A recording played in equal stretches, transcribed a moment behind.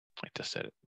just did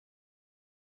it.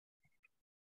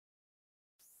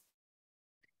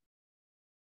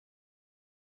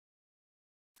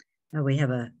 Oh, we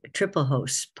have a triple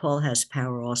host. Paul has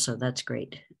power also. That's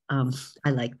great. I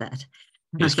like that.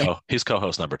 He's he's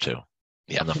co-host number 2.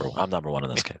 Yeah, I'm number 1 in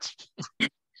this case.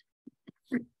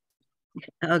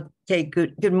 Okay,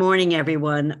 good morning,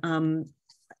 everyone.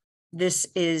 This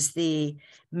is the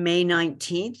May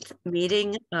 19th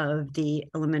meeting of the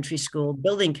Elementary School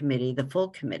Building Committee, the full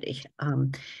committee.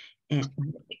 And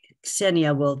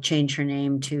Ksenia will change her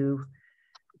name to,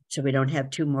 so we don't have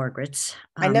 2 Margarets.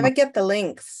 I never get the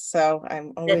links, so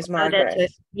I'm always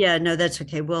Margaret. Yeah, no, that's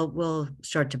okay. We'll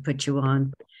start to put you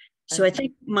on. So I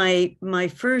think my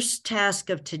first task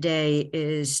of today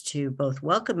is to both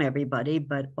welcome everybody,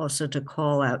 but also to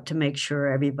call out to make sure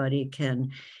everybody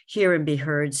can hear and be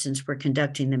heard, since we're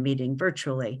conducting the meeting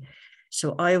virtually.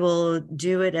 So I will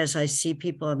do it as I see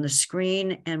people on the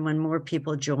screen, and when more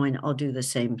people join, I'll do the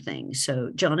same thing.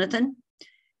 So Jonathan?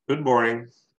 Good morning.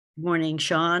 Good morning,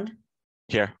 Sean?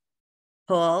 Here.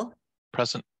 Paul?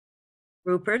 Present.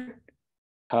 Rupert?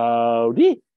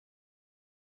 Howdy.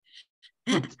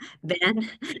 Ben?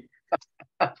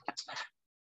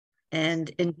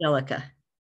 And Angelica?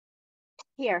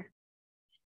 Here.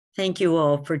 Thank you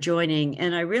all for joining.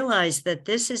 And I realize that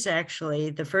this is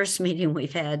actually the first meeting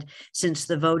we've had since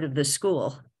the vote of the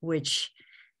school, which,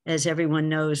 as everyone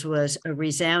knows, was a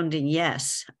resounding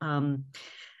yes. And,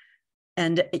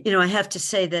 I have to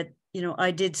say that,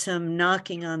 I did some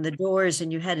knocking on the doors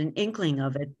and you had an inkling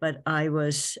of it, but I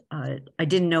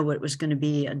didn't know what it was going to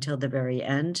be until the very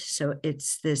end. So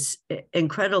it's this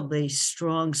incredibly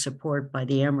strong support by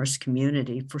the Amherst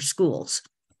community for schools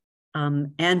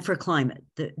and for climate,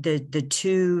 the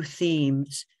 2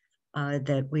 themes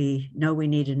that we know we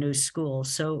need a new school.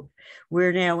 So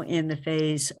we're now in the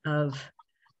phase of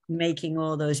making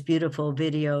all those beautiful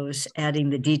videos, adding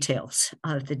the details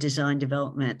of the design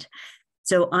development.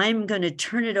 So I'm going to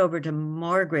turn it over to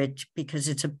Margaret because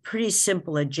it's a pretty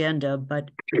simple agenda,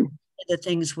 but the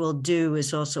things we'll do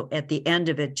is also at the end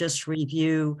of it, just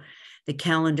review the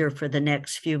calendar for the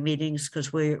next few meetings,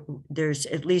 because there's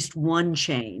at least one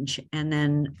change. And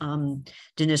then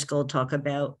Deniska will talk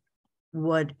about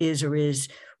what is or is,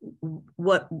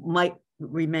 what might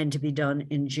remain to be done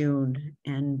in June.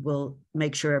 And we'll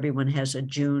make sure everyone has a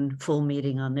June full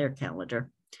meeting on their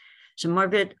calendar. So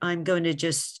Margaret, I'm going to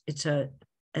it's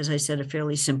as I said, a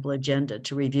fairly simple agenda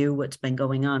to review what's been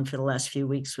going on for the last few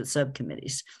weeks with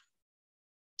subcommittees.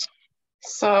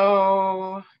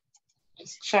 So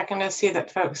just checking to see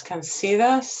that folks can see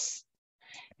this.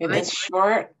 It is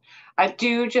short. I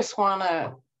do just want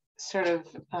to sort of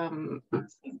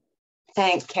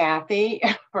thank Kathy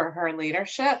for her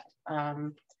leadership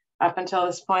up until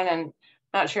this point, and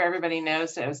not sure everybody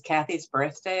knows that it was Kathy's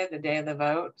birthday, the day of the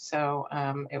vote. So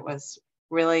it was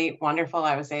really wonderful.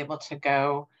 I was able to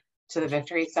go to the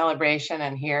victory celebration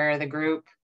and hear the group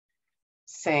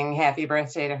sing happy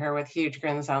birthday to her with huge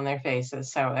grins on their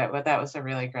faces. So that was a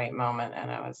really great moment. And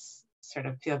I was sort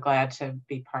of feel glad to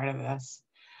be part of this.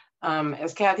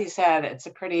 As Kathy said, it's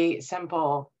a pretty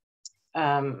simple,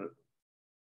 we're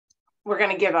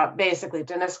going to give up, basically,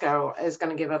 Deniska is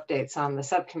going to give updates on the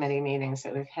subcommittee meetings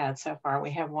that we've had so far.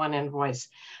 We have 1 invoice.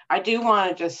 I do want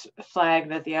to just flag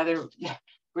that the other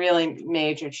really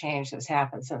major change that's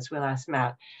happened since we last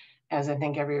met, as I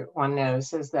think everyone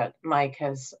knows, is that Mike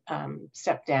has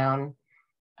stepped down,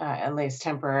 at least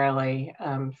temporarily,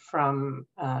 from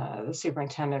the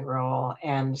superintendent role.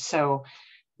 And so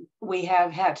we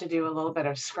have had to do a little bit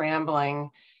of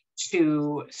scrambling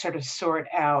to sort of sort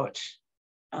out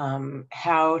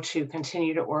how to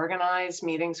continue to organize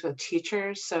meetings with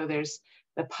teachers. So there's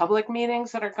the public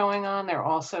meetings that are going on. There are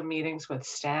also meetings with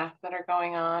staff that are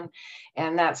going on.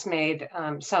 And that's made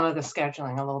some of the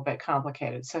scheduling a little bit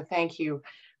complicated. So thank you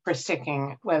for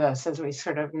sticking with us as we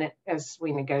as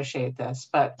we negotiate this.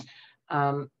 But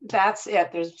that's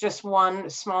it. There's just one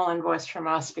small invoice from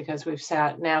us because we've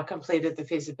now completed the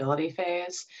feasibility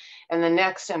phase. And the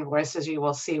next invoice, as you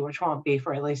will see, which won't be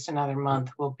for at least another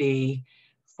month, will be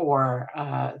for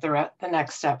the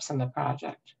next steps in the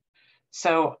project.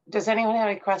 So does anyone have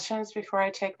any questions before I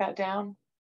take that down?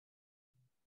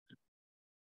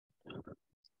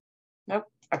 Nope.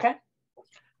 Okay. All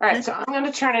right. So I'm going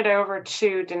to turn it over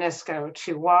to Deniska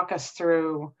to walk us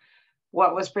through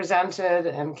what was presented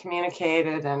and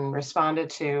communicated and responded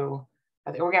to.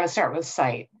 We're going to start with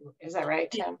site. Is that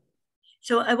right, Tim?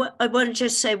 So I want to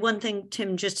just say one thing,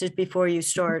 Tim, just as before you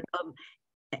start.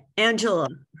 Angela,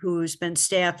 who's been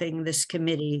staffing this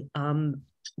committee,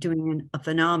 doing a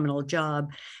phenomenal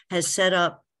job, has set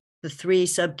up the 3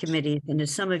 subcommittees. And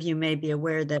as some of you may be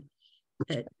aware, that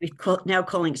now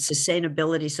calling it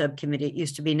Sustainability Subcommittee. It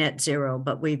used to be Net Zero,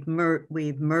 but we've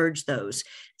merged those.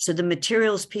 So the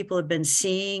materials people have been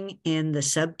seeing in the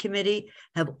subcommittee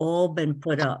have all been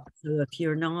put up. So if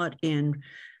you're not in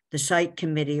the site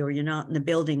committee or you're not in the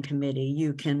building committee,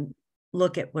 you can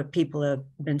look at what people have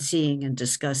been seeing and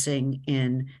discussing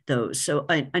in those. So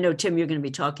I know, Tim, you're going to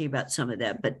be talking about some of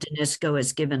that, but Danisco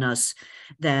has given us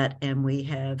that, and we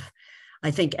have,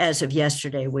 I think as of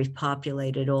yesterday, we've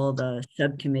populated all the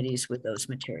subcommittees with those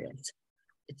materials.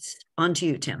 It's on to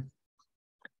you, Tim.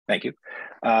 Thank you.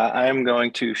 I am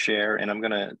going to share, and I'm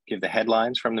going to give the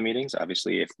headlines from the meetings.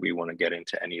 Obviously, if we want to get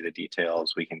into any of the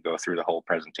details, we can go through the whole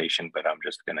presentation, but I'm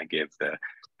just going to give the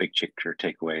big picture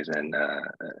takeaways and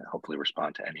hopefully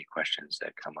respond to any questions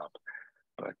that come up.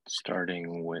 But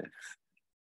starting with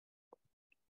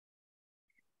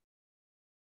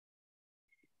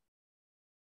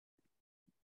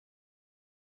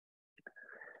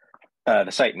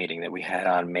the site meeting that we had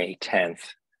on May 10th.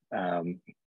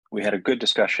 We had a good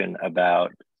discussion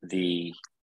about the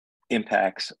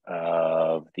impacts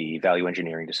of the value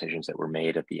engineering decisions that were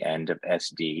made at the end of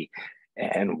SD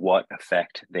and what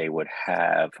effect they would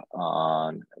have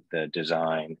on the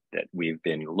design that we've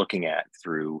been looking at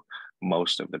through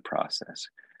most of the process.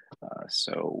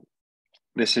 So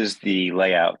this is the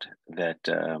layout that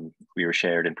we were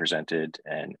shared and presented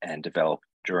and developed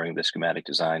during the schematic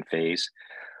design phase.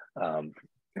 And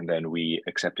then we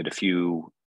accepted a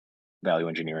few value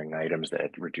engineering items that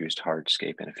reduced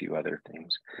hardscape and a few other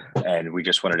things. And we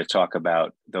just wanted to talk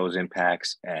about those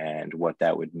impacts and what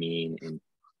that would mean in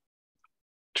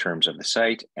terms of the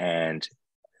site and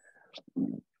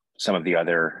some of the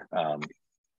other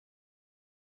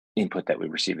input that we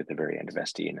received at the very end of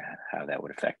SD and how that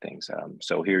would affect things.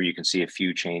 So here you can see a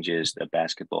few changes. The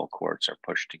basketball courts are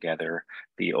pushed together.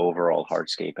 The overall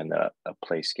hardscape and the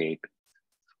playscape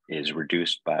is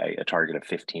reduced by a target of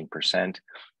 15%.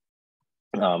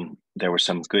 There was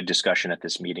some good discussion at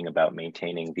this meeting about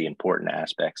maintaining the important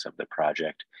aspects of the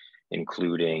project,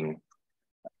 including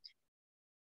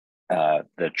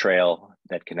the trail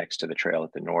that connects to the trail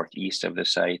at the northeast of the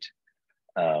site.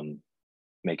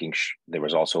 There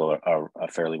was also a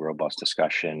fairly robust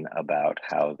discussion about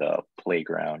how the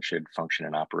playground should function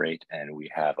and operate. And we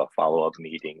have a follow-up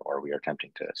meeting, or we are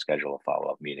attempting to schedule a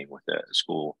follow-up meeting with the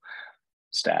school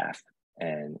staff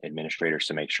and administrators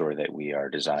to make sure that we are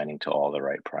designing to all the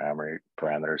right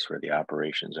parameters for the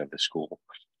operations of the school.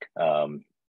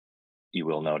 You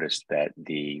will notice that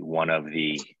one of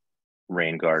the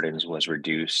rain gardens was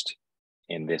reduced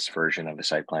in this version of the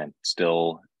site plan.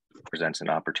 Still presents an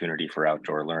opportunity for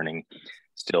outdoor learning,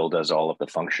 still does all of the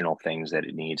functional things that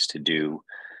it needs to do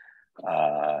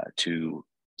to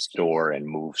store and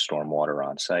move stormwater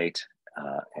on site,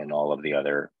 and all of the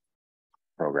other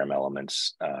program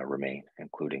elements remain,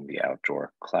 including the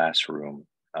outdoor classroom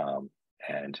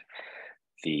and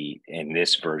in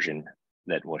this version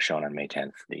that was shown on May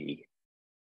 10th, the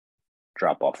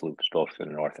drop-off loops both to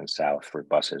the north and south for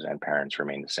buses and parents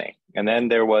remain the same. And then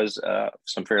there was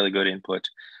some fairly good input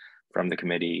from the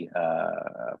committee,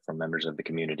 from members of the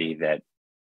community, that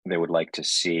they would like to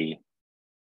see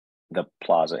the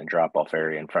plaza and drop-off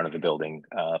area in front of the building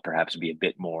perhaps be a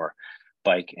bit more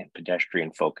bike and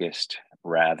pedestrian focused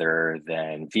rather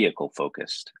than vehicle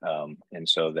focused. And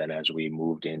so then as we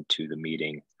moved into the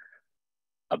meeting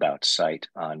about site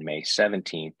on May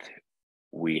 17th,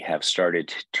 we have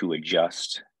started to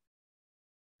adjust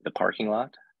the parking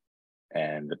lot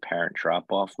and the parent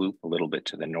drop-off loop a little bit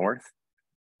to the north.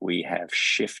 We have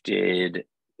shifted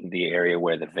the area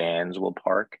where the vans will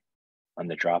park on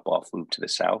the drop-off loop to the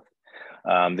south.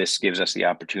 This gives us the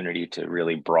opportunity to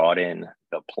really broaden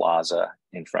the plaza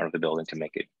in front of the building to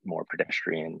make it more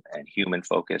pedestrian and human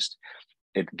focused.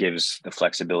 It gives the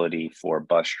flexibility for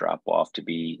bus drop-off to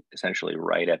be essentially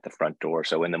right at the front door.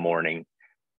 So in the morning,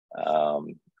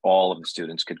 all of the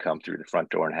students could come through the front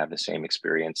door and have the same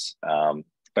experience.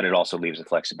 But it also leaves the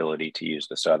flexibility to use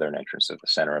the southern entrance of the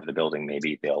center of the building.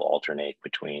 Maybe they'll alternate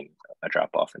between a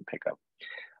drop-off and pickup.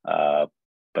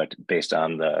 But based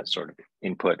on the sort of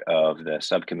input of the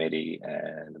subcommittee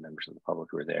and the members of the public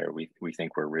who are there, we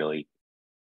think we're really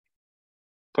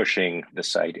pushing the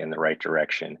site in the right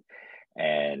direction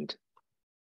and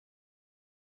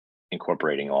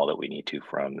incorporating all that we need to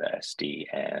from the SD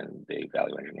and the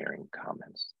value engineering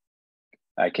comments.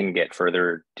 I can get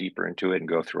further deeper into it and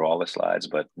go through all the slides,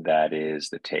 but that is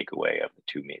the takeaway of the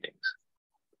two meetings.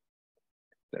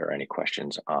 If there are any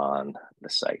questions on the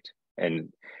site.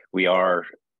 And we are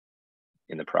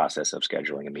in the process of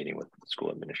scheduling a meeting with the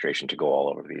school administration to go all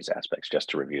over these aspects, just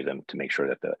to review them, to make sure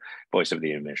that the voice of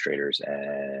the administrators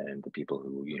and the people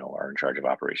who, you know, are in charge of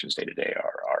operations day to day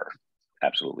are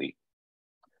absolutely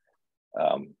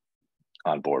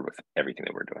on board with everything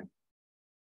that we're doing.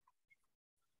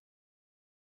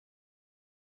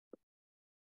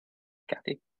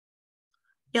 Kathy?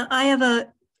 Yeah,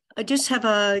 I just have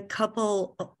a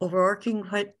couple overarching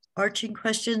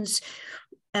questions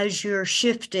as you're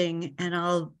shifting, and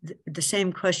the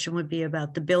same question would be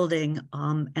about the building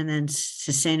and then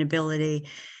sustainability.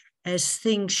 As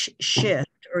things shift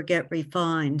or get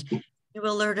refined, you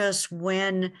alert us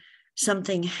when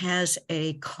something has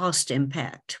a cost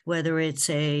impact, whether it's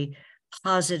a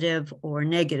positive or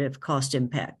negative cost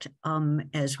impact,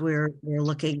 as we're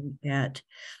looking at.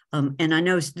 And I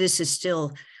know this is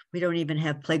still, we don't even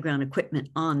have playground equipment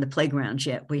on the playgrounds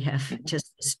yet. We have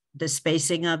just the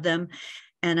spacing of them.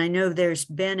 And I know there's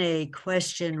been a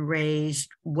question raised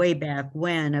way back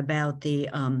when about the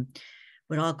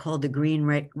what I'll call the green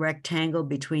rectangle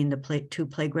between the two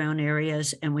playground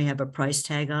areas, and we have a price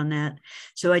tag on that.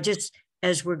 So I just,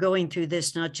 as we're going through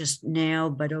this, not just now,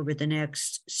 but over the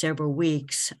next several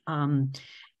weeks, you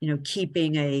know,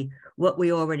 keeping what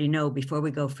we already know before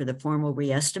we go for the formal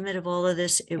reestimate of all of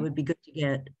this, it would be good to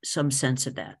get some sense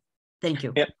of that. Thank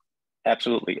you. Yep,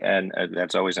 absolutely. And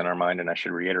that's always in our mind. And I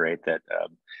should reiterate that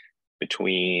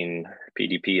between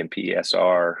PDP and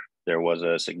PSR, there was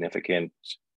a significant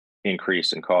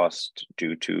increase in cost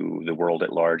due to the world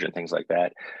at large and things like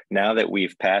that. Now that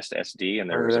we've passed SD and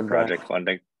there is a project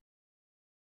funding,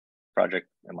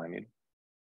 am I muted?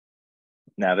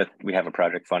 Now that we have a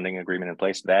project funding agreement in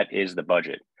place, that is the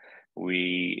budget.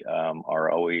 We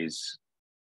are always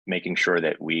making sure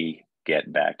that we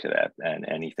get back to that, and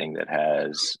anything that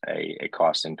has a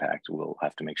cost impact, we'll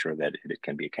have to make sure that it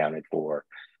can be accounted for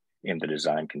in the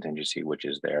design contingency, which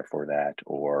is there for that,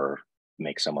 or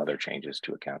make some other changes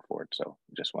to account for it. So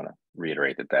just want to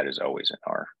reiterate that that is always in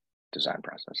our design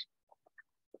process.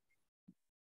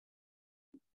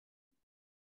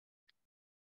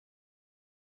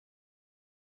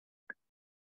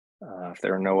 If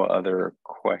there are no other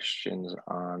questions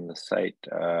on the site,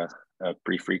 a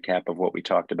brief recap of what we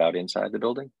talked about inside the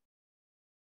building.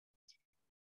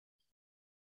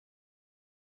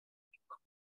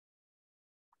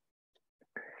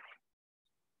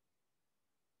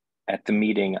 At the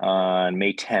meeting on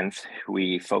May 10th,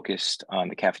 we focused on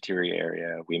the cafeteria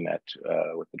area. We met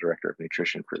with the director of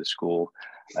nutrition for the school,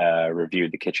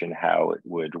 reviewed the kitchen, how it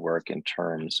would work in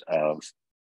terms of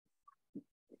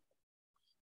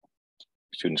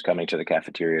students coming to the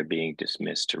cafeteria, being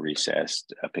dismissed to recess,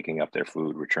 picking up their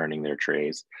food, returning their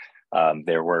trays.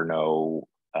 There were no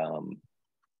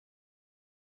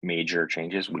major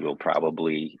changes. We will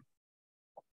probably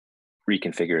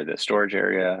reconfigure the storage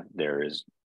area.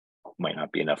 Might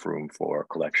not be enough room for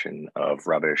collection of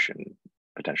rubbish and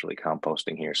potentially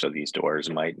composting here. So these doors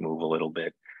might move a little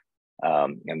bit.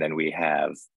 And then we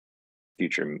have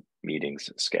future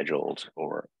meetings scheduled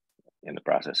or in the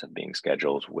process of being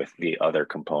scheduled with the other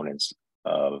components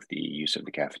of the use of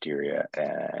the cafeteria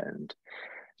and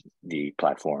the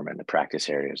platform and the practice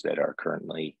areas that are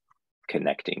currently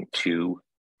connecting to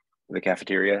the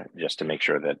cafeteria, just to make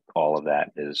sure that all of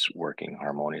that is working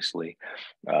harmoniously.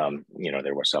 You know,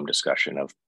 there was some discussion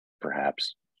of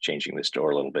perhaps changing this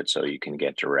door a little bit so you can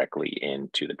get directly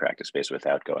into the practice space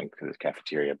without going through the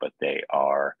cafeteria, but they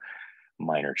are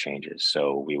minor changes.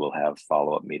 So we will have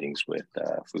follow-up meetings with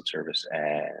food service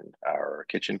and our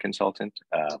kitchen consultant,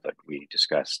 but we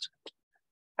discussed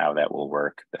how that will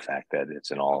work, the fact that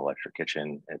it's an all-electric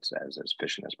kitchen, it's as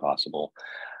efficient as possible,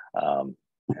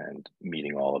 and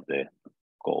meeting all of the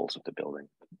goals of the building.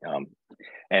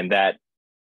 And that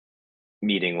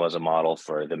meeting was a model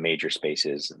for the major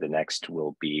spaces. The next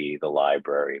will be the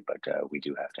library, but we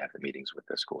do have to have the meetings with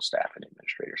the school staff and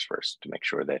administrators first to make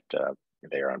sure that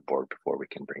they are on board before we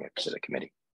can bring it to the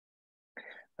committee.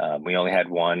 We only had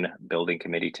one building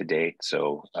committee to date,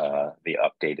 so the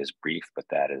update is brief, but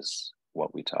that is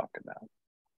what we talked about.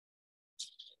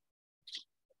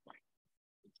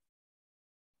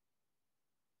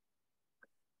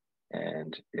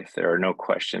 And if there are no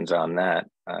questions on that,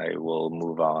 I will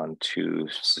move on to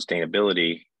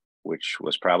sustainability, which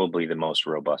was probably the most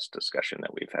robust discussion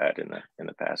that we've had in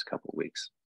the past couple of weeks.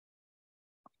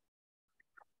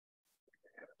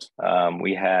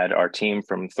 We had our team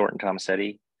from Thornton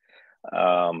Tomasetti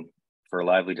for a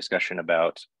lively discussion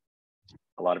about,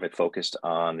 a lot of it focused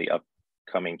on the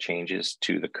upcoming changes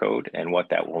to the code and what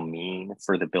that will mean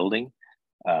for the building.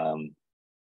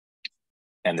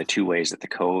 And the two ways that the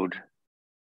code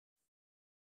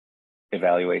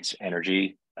evaluates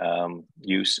energy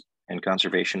use and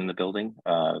conservation in the building.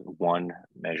 One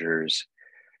measures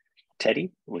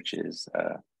TEDI, which is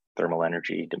thermal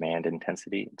energy demand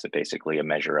intensity. It's basically a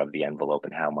measure of the envelope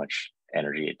and how much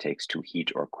energy it takes to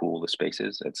heat or cool the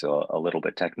spaces. It's a little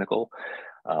bit technical,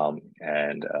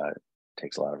 and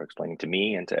takes a lot of explaining to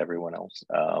me and to everyone else.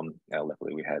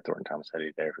 Luckily, we had Thornton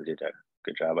Tomasetti there who did a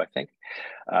good job, I think.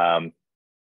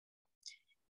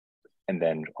 And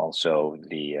then also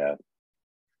the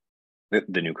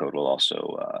new code will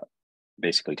also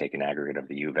basically take an aggregate of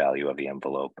the U value of the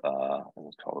envelope,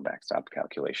 we'll call the backstop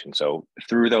calculation. So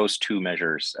through those two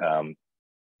measures,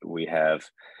 we have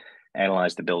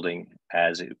analyzed the building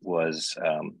as it was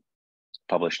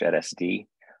published at SD.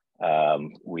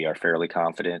 We are fairly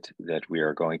confident that we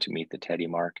are going to meet the TEDI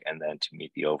mark, and then to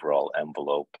meet the overall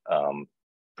envelope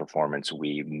performance,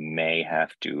 we may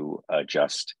have to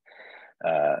adjust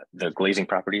the glazing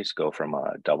properties, go from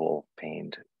a double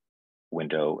paned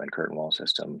window and curtain wall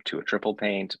system to a triple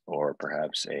paned, or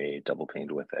perhaps a double paned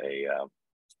with a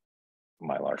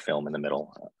Mylar film in the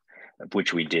middle,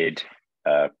 which we did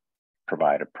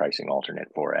provide a pricing alternate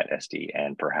for at SD,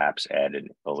 and perhaps added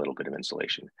a little bit of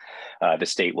insulation. The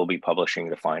state will be publishing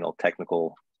the final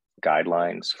technical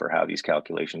guidelines for how these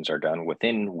calculations are done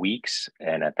within weeks,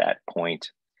 and at that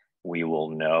point, we will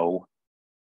know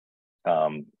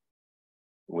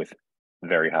with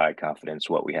very high confidence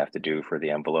what we have to do for the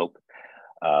envelope.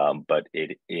 But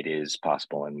it is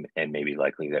possible and maybe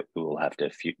likely that we will have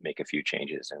to make a few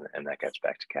changes, and that gets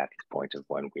back to Kathy's point of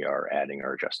when we are adding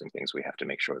or adjusting things, we have to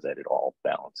make sure that it all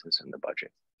balances in the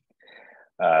budget.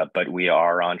 But we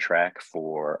are on track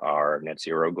for our net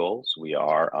zero goals. We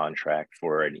are on track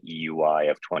for an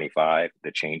EUI of 25.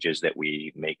 The changes that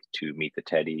we make to meet the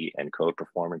TEDI and code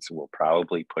performance will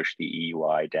probably push the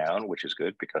EUI down, which is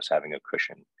good because having a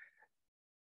cushion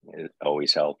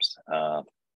always helps.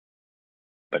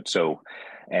 But so,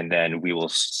 and then we will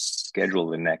schedule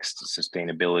the next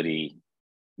sustainability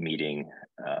meeting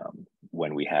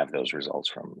when we have those results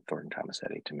from Thornton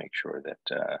Tomasetti to make sure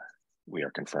that we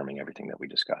are confirming everything that we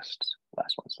discussed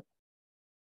last Wednesday.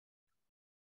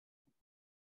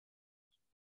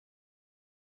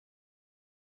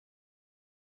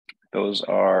 Those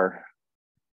are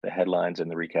the headlines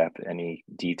and the recap. Any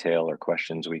detail or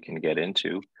questions we can get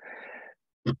into?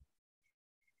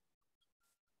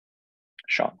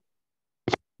 Sean.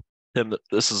 Tim,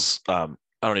 this is, I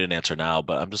don't need an answer now,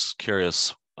 but I'm just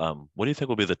curious, what do you think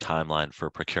will be the timeline for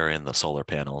procuring the solar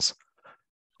panels?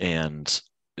 And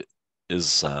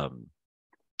is, I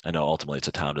know ultimately it's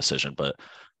a town decision, but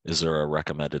is there a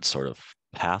recommended sort of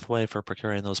pathway for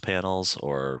procuring those panels,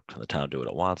 or can the town do what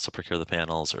it wants to procure the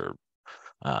panels? Or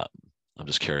I'm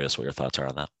just curious what your thoughts are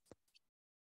on that.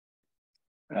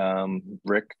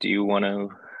 Rick, do you want to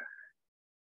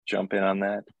jump in on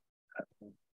that?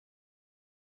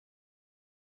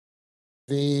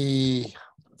 The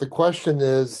question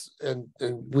is, and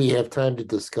we have time to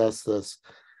discuss this,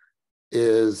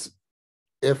 is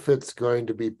if it's going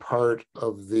to be part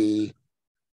of the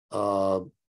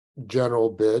general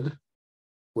bid,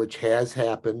 which has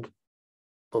happened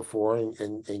before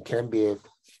and can be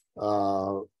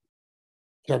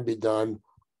done,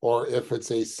 or if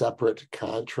it's a separate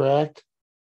contract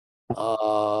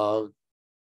to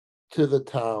the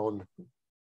town,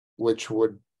 which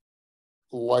would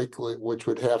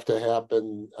have to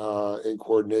happen in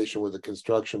coordination with the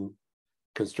construction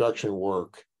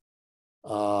work.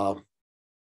 Are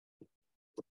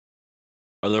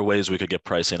there ways we could get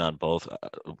pricing on both?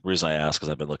 The reason I ask is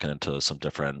I've been looking into some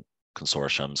different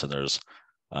consortiums, and there's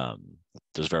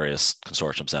various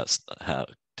consortiums that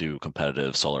do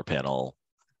competitive solar panel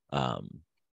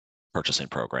purchasing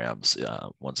programs,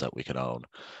 ones that we can own.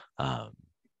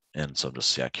 And so I'm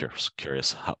just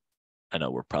curious how. I know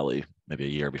we're probably maybe a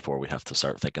year before we have to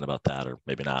start thinking about that, or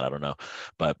maybe not, I don't know.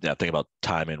 But yeah, think about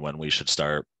timing when we should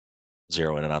start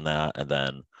zeroing in on that. And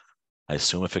then I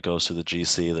assume if it goes to the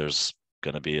GC, there's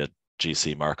going to be a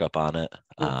GC markup on it.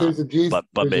 There's a GC, but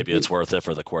maybe it's worth it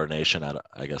for the coordination.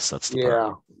 I guess that's the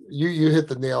part. You hit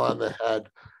the nail on the head.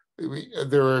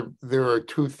 There are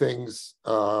two things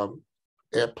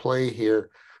at play here.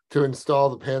 To install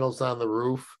the panels on the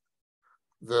roof,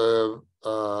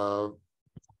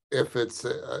 if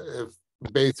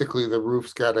basically the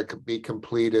roof's got to be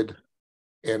completed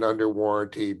and under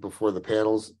warranty before the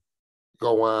panels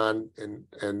go on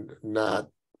and not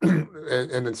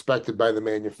and inspected by the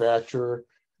manufacturer.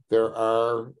 There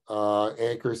are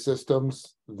anchor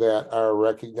systems that are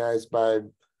recognized by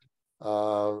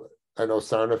I know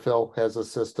Sarnafil has a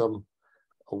system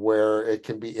where it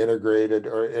can be integrated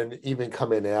and even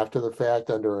come in after the fact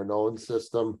under a known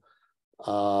system.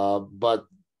 But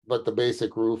the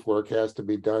basic roof work has to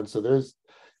be done. So there's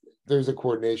a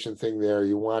coordination thing there.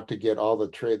 You want to get all the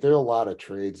trade. There are a lot of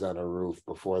trades on a roof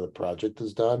before the project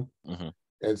is done. Mm-hmm.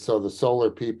 And so the solar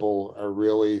people are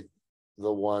really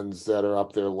the ones that are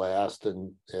up there last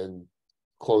and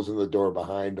closing the door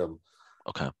behind them.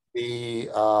 Okay. The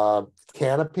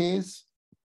canopies,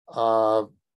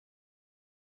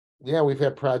 yeah, we've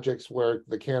had projects where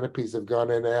the canopies have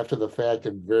gone in after the fact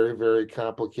in very, very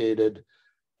complicated,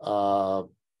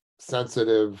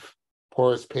 sensitive,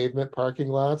 porous pavement parking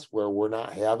lots where we're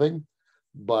not having,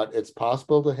 but it's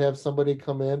possible to have somebody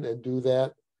come in and do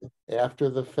that after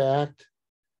the fact.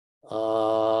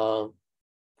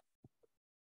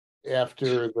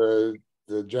 After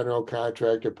the general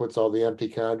contractor puts all the empty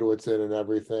conduits in and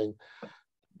everything.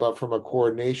 But from a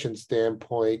coordination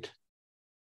standpoint,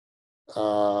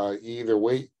 either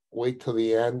wait till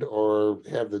the end or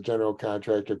have the general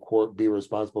contractor be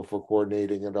responsible for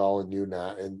coordinating it all and you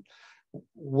not. And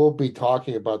we'll be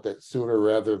talking about that sooner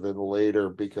rather than later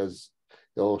because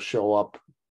it'll show up.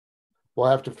 We'll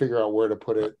have to figure out where to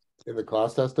put it in the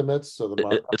cost estimates. So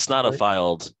it's not a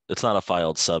filed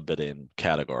sub bidding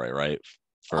category, right?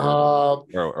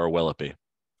 Or will it be?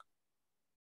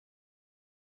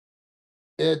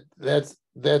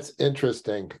 That's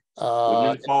interesting.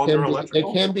 It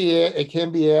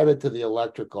can be added to the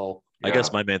electrical. I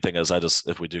guess my main thing is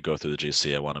if we do go through the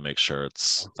GC, I want to make sure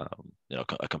it's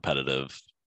a competitive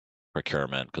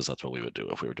procurement because that's what we would do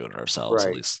if we were doing it ourselves,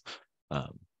 right. At least.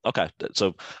 Okay,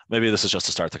 so maybe this is just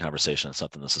to start the conversation. It's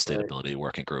something the sustainability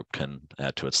working group can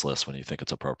add to its list when you think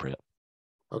it's appropriate.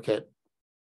 Okay.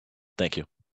 Thank you.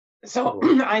 So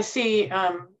I see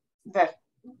that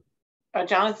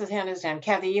Jonathan's hand is down.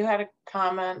 Kathy, you had a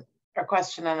comment or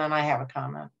question, and then I have a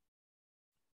comment.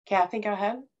 Kathy, go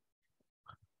ahead.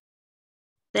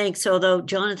 Thanks. Although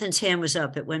Jonathan's hand was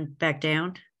up, it went back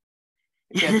down.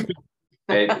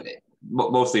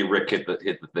 Mostly Rick hit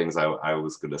the things I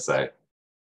was going to say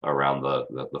around the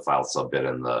file sub bid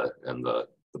and the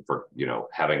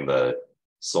having the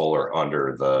solar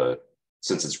under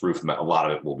since it's roof, a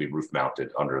lot of it will be roof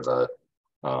mounted under the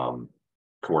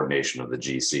coordination of the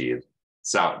GC.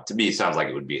 To me, it sounds like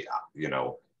it would be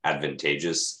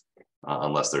advantageous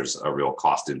unless there's a real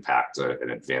cost impact, an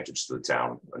advantage to the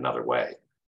town another way.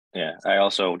 Yeah, I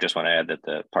also just want to add that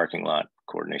the parking lot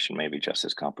coordination may be just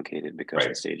as complicated because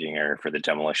the staging area for the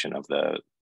demolition of the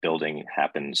building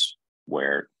happens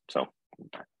where. So,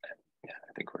 yeah,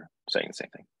 I think we're saying the same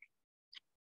thing.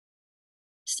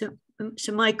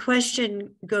 So my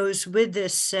question goes with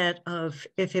this set of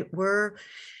if it were.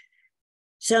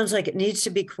 Sounds like it needs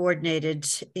to be coordinated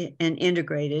and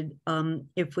integrated.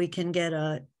 If we can get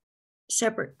a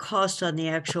separate cost on the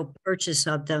actual purchase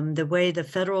of them, the way the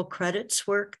federal credits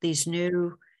work, these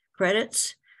new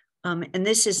credits, and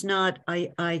this is not,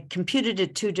 I computed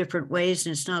it two different ways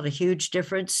and it's not a huge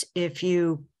difference. If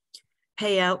you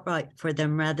pay outright for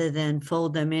them rather than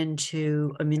fold them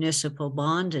into a municipal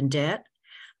bond and debt,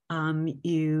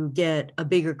 you get a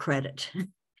bigger credit.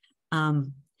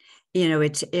 So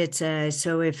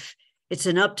if it's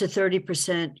an up to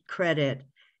 30% credit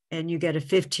and you get a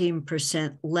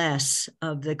 15% less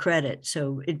of the credit.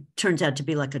 So it turns out to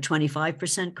be like a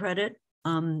 25% credit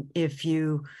if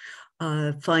you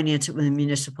finance it with a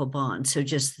municipal bond. So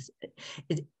as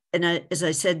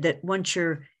I said, that once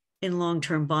you're in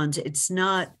long-term bonds, it's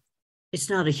not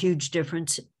a huge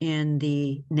difference in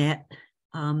the net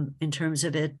in terms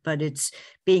of it, but it's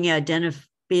being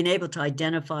able to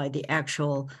identify the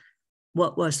actual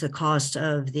what was the cost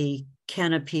of the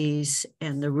canopies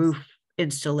and the roof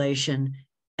installation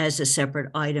as a separate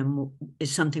item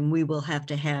is something we will have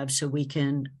to have so we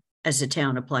can, as a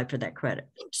town, apply for that credit.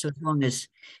 So as long as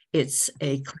it's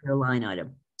a clear line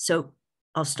item. So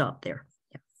I'll stop there.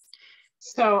 Yeah.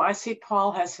 So I see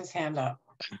Paul has his hand up.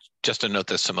 Just a note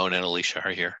that Simone and Alicia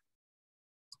are here.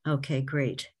 Okay,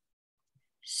 great.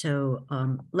 So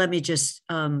let me just,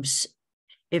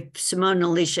 if Simone and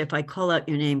Alicia, if I call out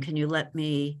your name, can you let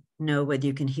me know whether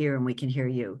you can hear and we can hear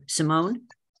you? Simone?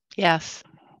 Yes.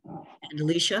 And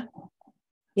Alicia?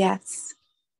 Yes.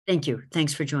 Thank you.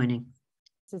 Thanks for joining.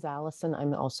 This is Allison.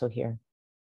 I'm also here.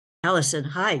 Allison,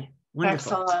 hi.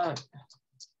 Wonderful. Excellent.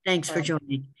 Thanks for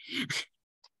joining.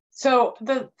 So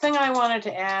the thing I wanted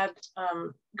to add,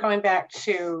 going back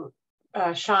to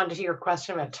Sean, to your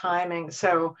question about timing.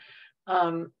 So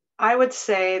I would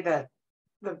say that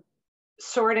the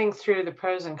sorting through the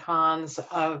pros and cons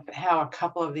of how a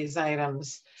couple of these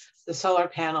items, the solar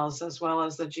panels as well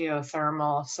as the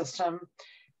geothermal system,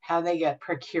 how they get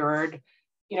procured,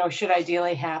 should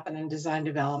ideally happen in design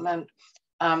development.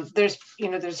 there's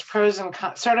pros and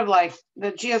cons, sort of like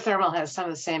the geothermal has some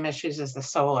of the same issues as the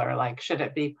solar, like should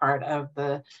it be part of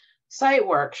the site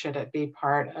work? Should it be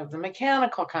part of the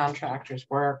mechanical contractor's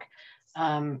work?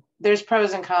 There's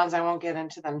pros and cons. I won't get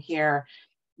into them here,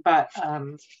 but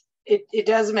it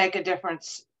does make a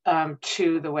difference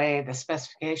to the way the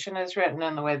specification is written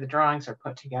and the way the drawings are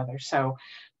put together. So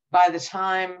by the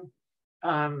time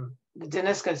the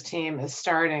Danisco's team is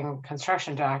starting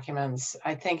construction documents,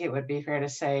 I think it would be fair to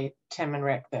say, Tim and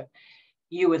Rick, that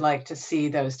you would like to see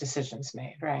those decisions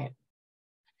made, right?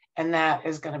 And that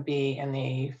is going to be in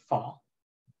the fall.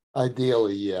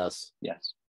 Ideally, yes.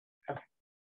 Yes. Okay.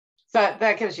 So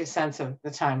that gives you a sense of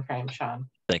the time frame, Sean.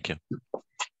 Thank you.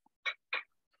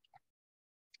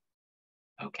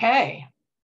 Okay.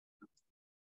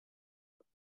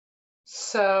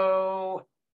 So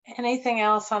anything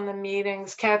else on the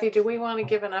meetings? Kathy, do we want to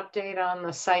give an update on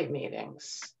the site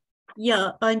meetings?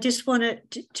 Yeah, I just wanted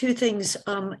two things.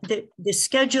 The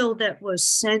schedule that was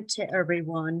sent to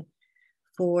everyone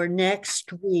for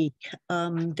next week,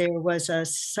 there was a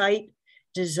site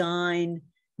design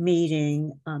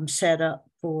meeting set up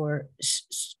for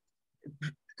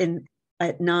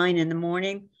at 9 in the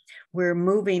morning. We're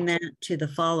moving that to the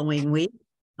following week,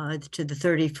 to the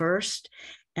 31st.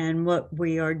 And what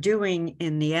we are doing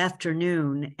in the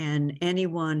afternoon, and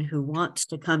anyone who wants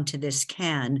to come to this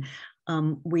can,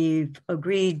 we've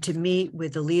agreed to meet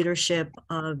with the leadership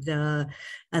of the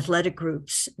athletic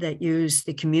groups that use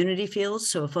the community fields,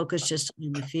 so a focus just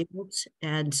on the fields.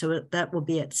 And so that will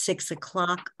be at 6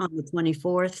 o'clock on the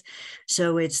 24th.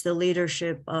 So it's the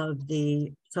leadership of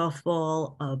the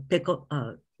softball,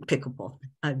 pickleball.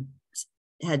 I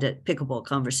had a pickleball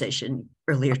conversation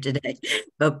earlier today,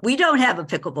 but we don't have a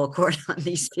pickleball court on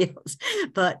these fields,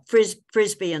 but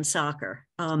frisbee and soccer.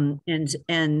 And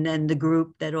then the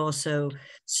group that also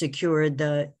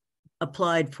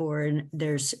applied for, and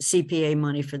there's CPA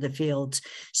money for the fields.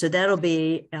 So that'll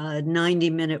be a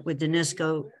 90-minute with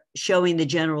Danisco showing the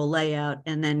general layout,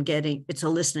 and then it's a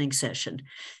listening session.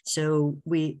 So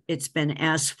it's been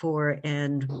asked for,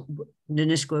 and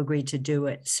Danisco agreed to do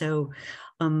it.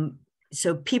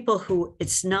 So people who,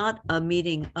 it's not a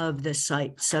meeting of the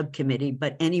site subcommittee,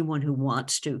 but anyone who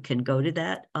wants to can go to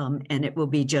that. And it will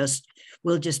be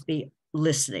we'll just be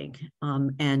listening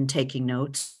and taking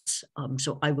notes.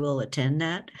 So I will attend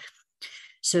that.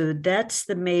 So that's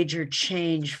the major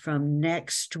change from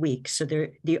next week. So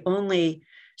the only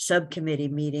subcommittee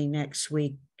meeting next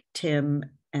week, Tim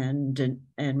and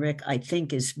Rick, I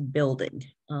think, is building,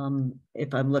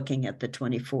 if I'm looking at the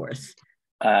 24th.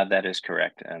 That is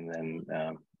correct. And then,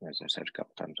 as I said a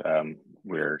couple times,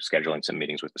 we're scheduling some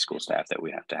meetings with the school staff that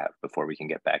we have to have before we can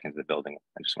get back into the building.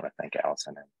 I just want to thank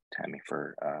Allison and Tammy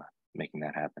for making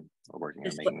that happen. We're working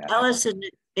on making that Allison,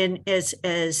 happen. And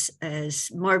as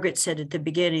Margaret said at the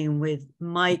beginning, with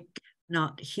Mike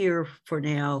not here for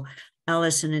now,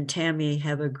 Allison and Tammy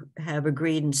have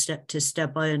agreed to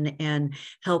step in and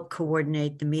help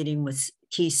coordinate the meeting with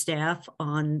key staff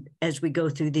as we go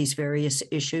through these various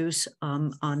issues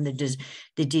on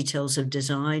the details of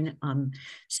design. And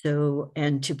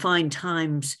to find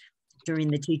times during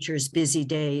the teachers' busy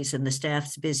days and the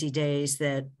staff's busy days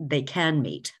that they can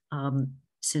meet,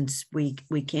 since we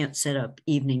can't set up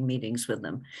evening meetings with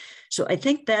them. So I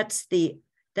think that's the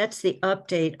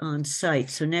update on site.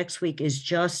 So next week is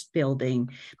just building,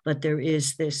 but there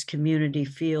is this community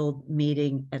field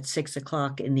meeting at 6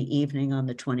 o'clock in the evening on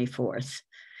the 24th,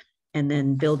 and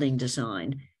then building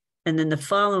design. And then the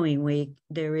following week,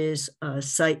 there is a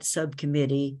site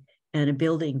subcommittee and a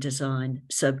building design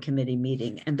subcommittee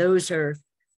meeting. And those are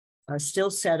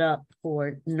still set up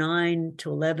for 9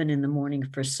 to 11 in the morning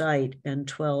for site and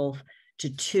 12 to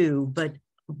 2. But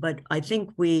I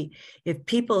think if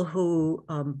people who,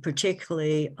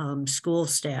 particularly school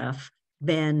staff,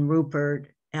 Ben, Rupert,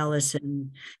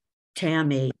 Allison,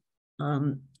 Tammy,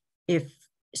 if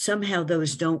somehow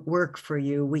those don't work for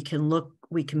you, we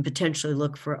can potentially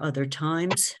look for other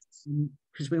times,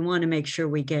 because we want to make sure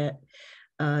we get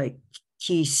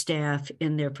key staff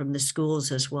in there from the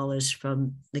schools as well as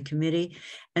from the committee.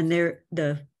 And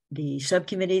the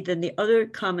subcommittee. Then the other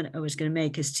comment I was going to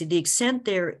make is, to the extent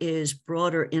there is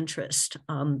broader interest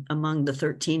among the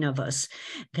 13 of us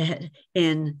that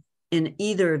in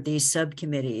either of these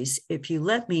subcommittees, if you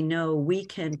let me know, we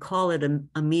can call it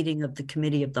a meeting of the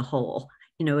committee of the whole.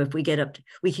 you know, if we get up,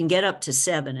 we can get up to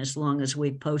 7 as long as we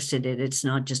posted it. It's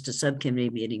not just a subcommittee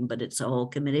meeting, but it's a whole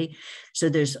committee. So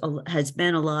has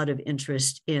been a lot of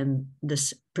interest in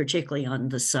this, particularly on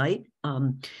the site.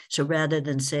 So rather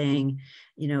than saying,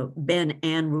 you know, Ben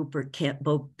and Rupert can't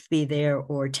both be there,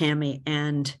 or Tammy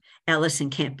and Allison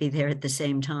can't be there at the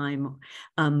same time,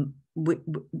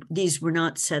 these were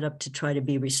not set up to try to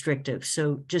be restrictive.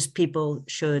 So just people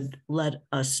should let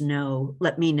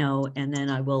me know, and then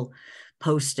I will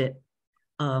post it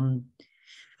to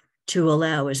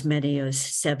allow as many as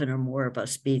 7 or more of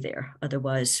us be there.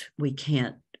 Otherwise,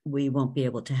 we won't be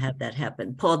able to have that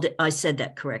happen. Paul, I said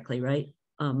that correctly, right?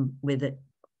 With it.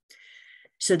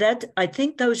 So that, I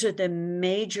think those are the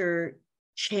major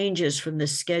changes from the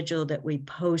schedule that we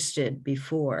posted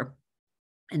before.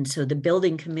 And so the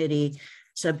building committee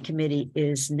subcommittee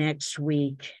is next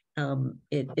week.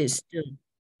 It's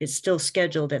still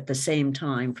scheduled at the same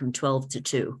time from 12 to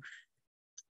 2.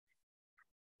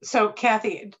 So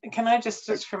Kathy, can I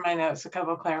just for my notes, a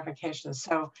couple of clarifications.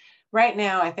 So right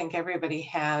now, I think everybody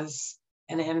has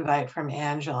an invite from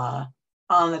Angela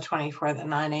on the 24th at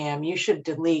 9 a.m. You should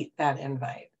delete that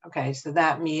invite. Okay, so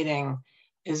that meeting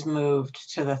is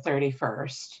moved to the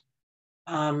 31st.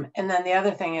 And then the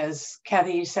other thing is,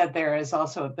 Kathy, you said there is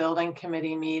also a building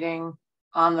committee meeting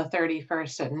on the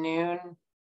 31st at noon.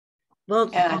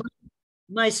 Well,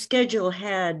 my schedule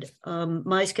had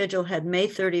May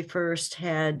 31st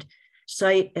had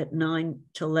site at 9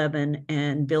 to 11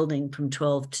 and building from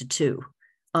 12 to 2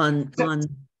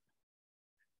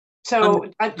 So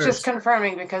I'm just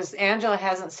confirming, because Angela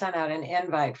hasn't sent out an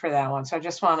invite for that one. So I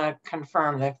just want to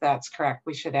confirm that if that's correct.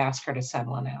 We should ask her to send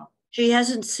one out. She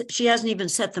hasn't even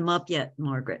set them up yet,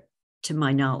 Margaret, to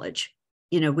my knowledge.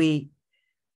 You know, we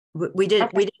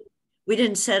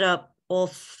didn't set up all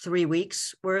 3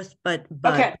 weeks worth, but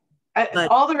okay.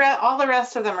 All the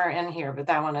rest of them are in here, but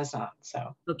that one is not.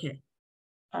 So okay.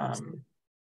 Then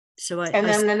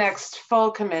the next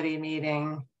full committee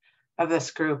meeting of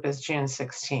this group is June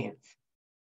 16th.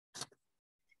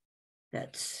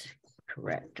 That's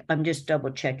correct. I'm just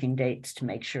double checking dates to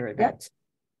make sure that's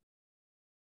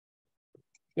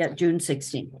June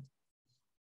 16th.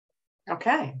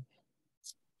 Okay.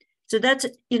 So that's,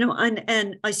 you know,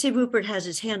 and I see Rupert has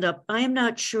his hand up. I am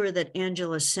not sure that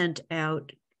Angela sent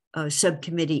out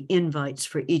subcommittee invites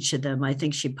for each of them. I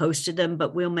think she posted them,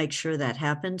 but we'll make sure that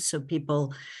happens so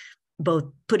people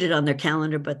both put it on their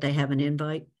calendar, but they have an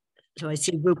invite. So I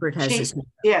see Rupert has his hand up.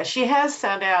 Yeah, she has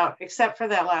sent out, except for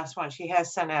that last one, she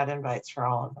has sent out invites for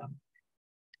all of them.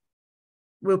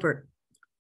 Rupert.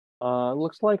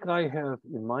 Looks like I have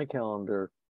in my calendar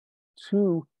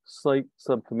 2 site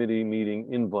subcommittee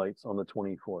meeting invites on the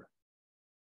 24th.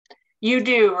 You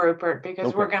do, Rupert, because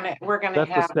okay. we're gonna that's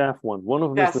have the staff one. One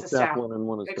of them is the staff one, and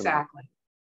one is exactly.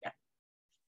 Yeah.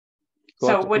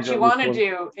 So what you want to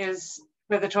do is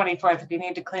for the 24th, if you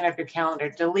need to clean up your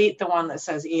calendar, delete the one that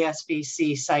says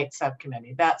ESBC site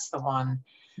subcommittee. That's the one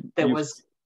that was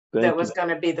going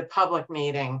to be the public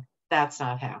meeting. That's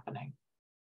not happening.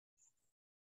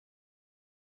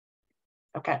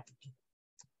 Okay.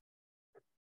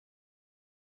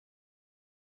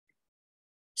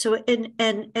 So,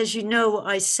 and as you know,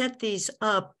 I set these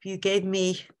up, you gave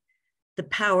me the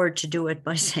power to do it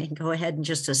by saying, go ahead and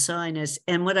just assign us.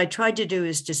 And what I tried to do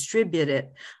is distribute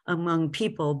it among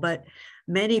people, but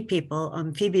many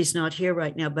people, Phoebe's not here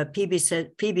right now, but Phoebe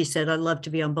said, I'd love to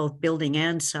be on both building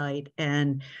and site.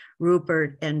 And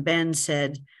Rupert and Ben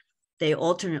said they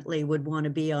alternately would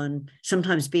want to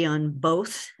sometimes be on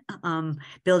both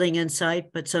building and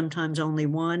site, but sometimes only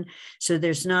one. So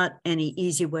there's not any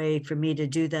easy way for me to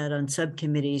do that on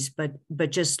subcommittees, but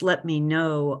just let me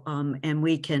know, and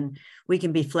we can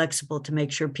be flexible to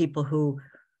make sure people who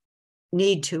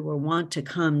need to or want to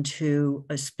come to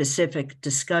a specific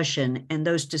discussion, and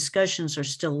those discussions are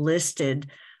still listed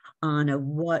on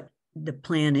what the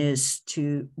plan is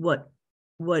to what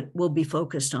will be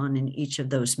focused on in each of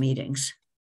those meetings.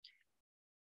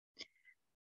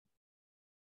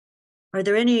 Are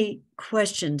there any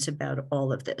questions about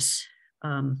all of this?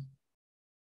 I'm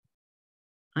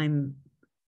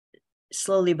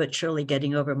slowly but surely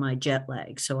getting over my jet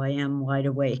lag, so I am wide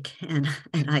awake and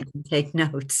I can take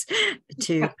notes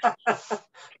too.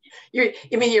 You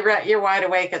mean you're wide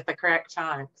awake at the correct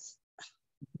times?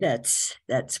 That's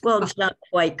well, it's not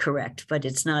quite correct, but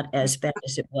it's not as bad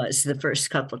as it was the first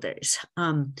couple of days.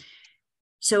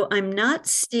 So I'm not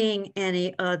seeing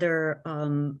any other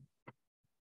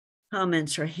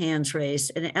comments or hands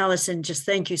raised. And Allison, just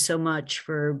thank you so much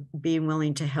for being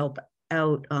willing to help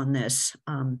out on this.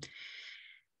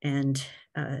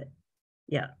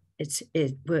 Yeah, it's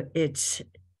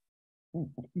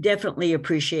definitely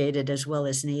appreciated as well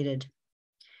as needed.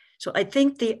 So I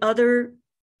think the other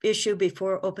issue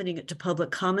before opening it to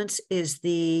public comments is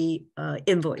the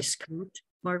invoice, correct,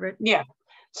 Margaret? Yeah.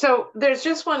 So there's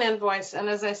just one invoice. And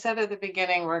as I said at the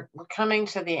beginning, we're coming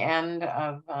to the end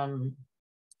of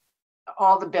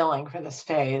all the billing for this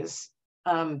phase.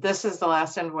 This is the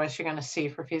last invoice you're going to see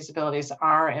for feasibility is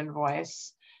our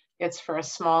invoice. It's for a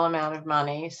small amount of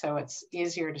money, so it's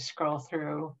easier to scroll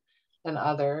through than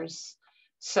others.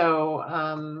 So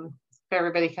if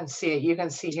everybody can see it, you can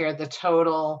see here the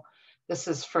total. This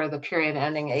is for the period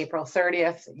ending April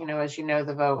 30th. You know, as you know,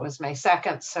 the vote was May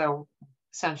 2nd. So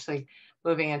essentially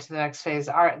moving into the next phase,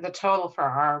 the total for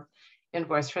our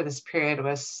invoice for this period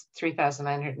was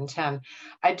 $3,910.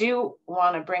 I do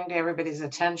want to bring to everybody's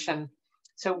attention.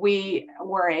 So we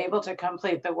were able to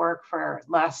complete the work for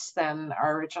less than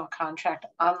our original contract,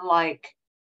 unlike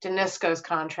Danisco's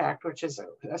contract, which is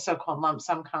a so-called lump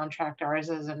sum contract. Ours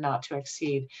is a not to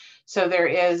exceed. So there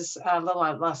is a little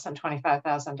less than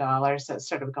 $25,000 that's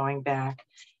sort of going back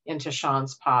into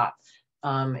Sean's pot.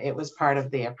 It was part of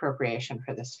the appropriation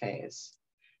for this phase.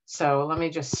 So let me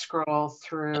just scroll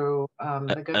through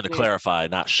the good and to news. clarify,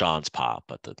 not Sean's pot,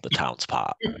 but the town's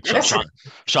pot.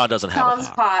 Sean doesn't have Sean's a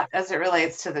pot. pot as it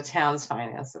relates to the town's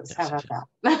finances. Yes, how about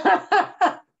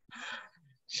that?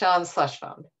 Sean's slush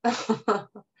fund.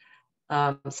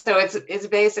 So it's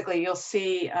basically, you'll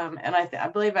see, and I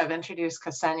believe I've introduced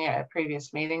Ksenia at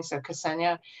previous meetings. So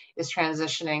Ksenia is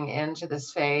transitioning into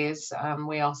this phase.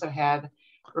 We also had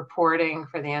reporting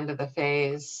for the end of the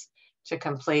phase to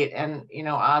complete, and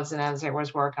odds and ends there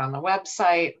was work on the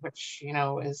website, which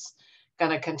is going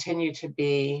to continue to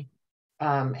be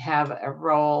have a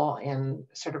role in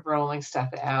sort of rolling stuff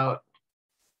out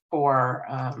for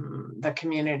the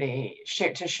community,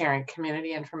 sharing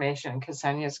community information.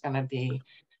 Ksenia is going to be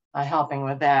helping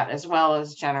with that, as well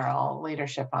as general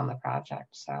leadership on the project.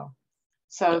 So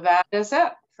that is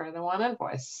it for the one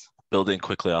invoice. Building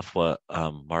quickly off what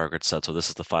Margaret said, so this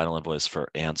is the final invoice for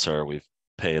Answer. We've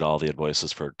paid all the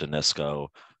invoices for Danisco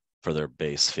for their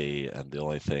base fee, and the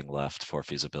only thing left for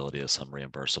feasibility is some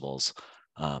reimbursables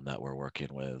that we're working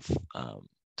with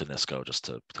Danisco just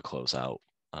to close out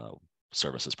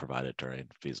services provided during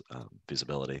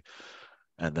feasibility,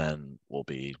 and then we'll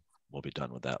be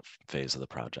done with that phase of the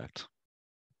project.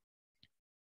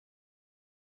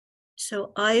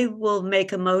 So I will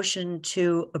make a motion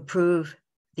to approve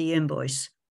the invoice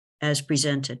as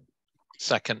presented.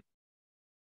 Second.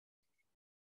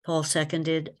 Paul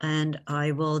seconded, and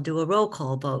I will do a roll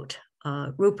call vote.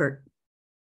 Rupert.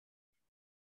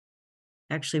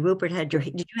 Actually, Rupert did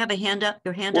you have a hand up?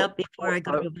 Your hand up before I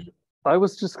go to vote? I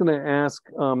was just going to ask,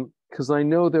 because I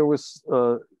know there was,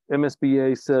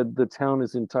 MSBA said the town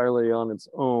is entirely on its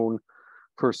own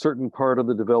for a certain part of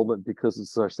the development because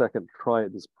it's our second try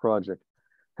at this project.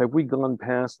 Have we gone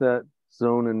past that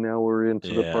zone and now we're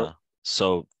into the part?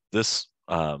 So this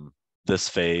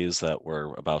phase that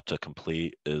we're about to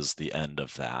complete is the end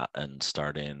of that, and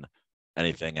starting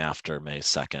anything after May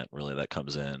 2nd, really, that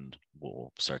comes in,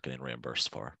 we'll start getting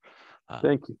reimbursed for.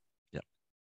 Thank you. Yeah.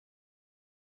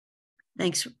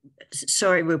 Thanks.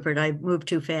 Sorry, Rupert, I moved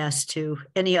too fast too.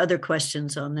 Any other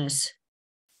questions on this?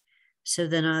 So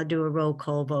then I'll do a roll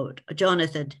call vote.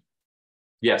 Jonathan?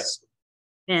 Yes.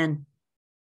 Ben?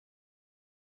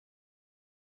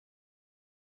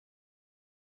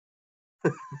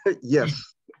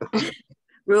 Yes.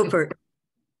 Rupert?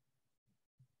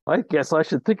 I guess I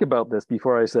should think about this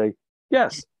before I say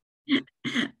yes.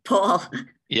 Paul?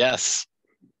 Yes.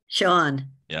 Sean?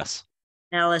 Yes.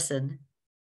 Allison?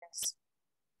 Yes.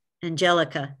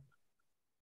 Angelica?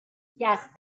 Yes.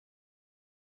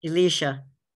 Elisha?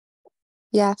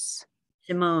 Yes.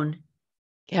 Simone?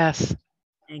 Yes.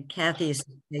 And Kathy is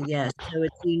a yes. So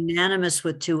it's unanimous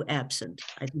with 2 absent.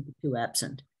 I think 2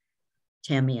 absent.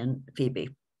 Tammy and Phoebe.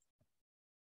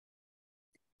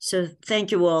 So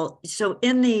thank you all. So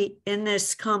in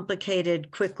this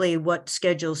complicated, quickly what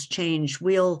schedules change,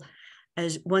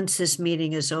 once this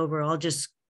meeting is over, I'll just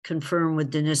confirm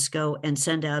with Danisco and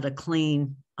send out a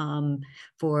clean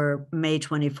for May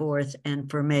 24th and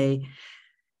for May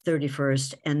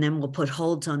 31st, and then we'll put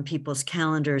holds on people's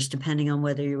calendars depending on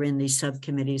whether you're in these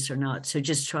subcommittees or not. So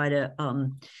just try to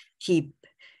keep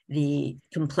the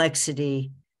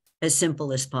complexity as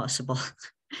simple as possible.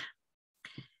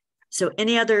 So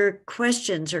any other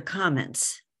questions or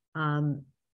comments? Then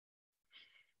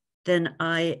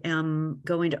I am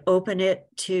going to open it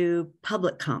to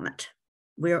public comment.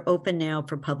 We're open now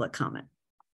for public comment.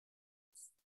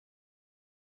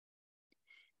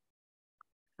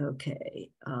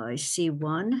 Okay, I see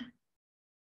one.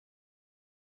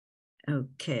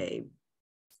 Okay,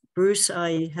 Bruce,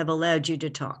 I have allowed you to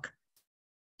talk.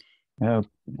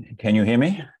 Can you hear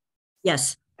me?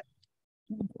 Yes.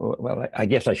 Well, I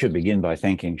guess I should begin by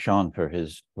thanking Sean for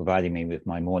his providing me with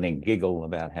my morning giggle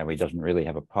about how he doesn't really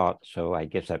have a pot. So I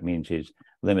guess that means he's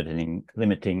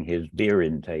limiting his beer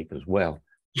intake as well.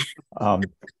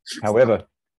 However,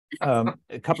 a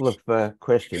couple of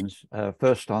questions.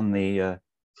 First, on the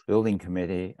building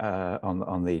committee,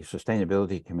 on the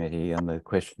sustainability committee, and the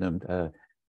question of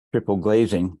triple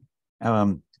glazing.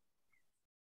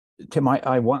 Tim,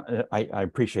 I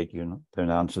appreciate you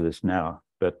don't answer this now,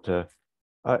 but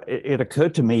it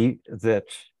occurred to me that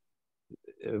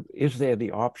is there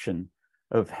the option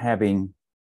of having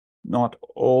not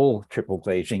all triple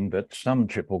glazing, but some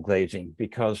triple glazing?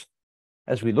 Because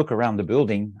as we look around the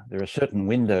building, there are certain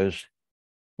windows.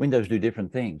 Windows do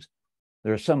different things.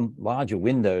 There are some larger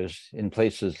windows in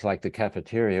places like the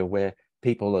cafeteria where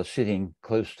people are sitting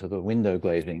close to the window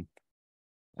glazing.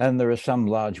 And there are some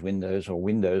large windows or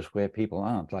windows where people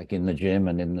aren't, like in the gym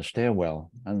and in the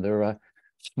stairwell. And there are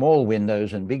small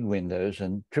windows and big windows,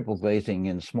 and triple glazing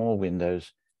in small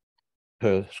windows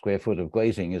per square foot of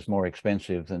glazing is more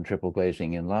expensive than triple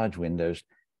glazing in large windows.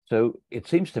 So it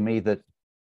seems to me that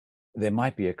there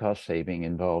might be a cost saving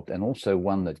involved, and also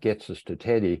one that gets us to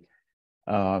Teddy,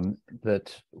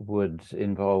 that would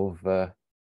involve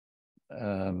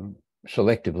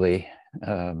selectively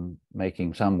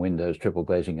making some windows triple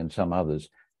glazing and some others.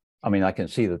 I mean, I can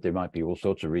see that there might be all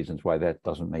sorts of reasons why that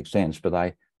doesn't make sense, but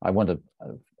I would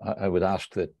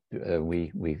ask that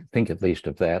we think at least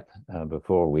of that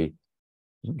before we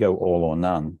go all or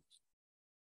none.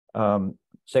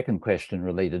 Second question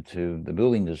related to the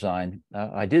building design.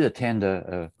 I did attend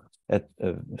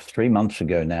 3 months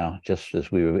ago now, just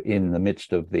as we were in the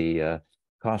midst of the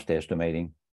cost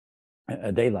estimating,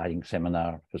 a daylighting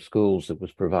seminar for schools that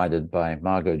was provided by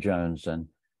Margot Jones and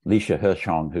Leisha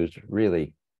Hirschong, who's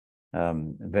really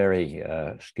very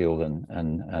skilled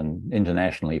and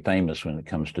internationally famous when it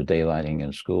comes to daylighting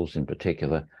in schools in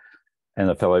particular. And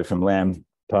a fellow from Lamb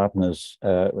Partners.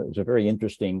 It was a very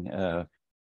interesting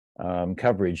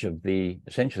coverage of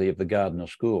essentially of the Gardner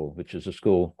School, which is a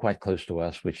school quite close to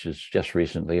us, which has just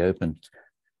recently opened.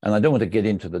 And I don't want to get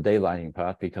into the daylighting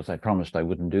part because I promised I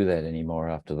wouldn't do that anymore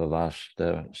after the last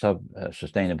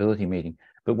sustainability meeting.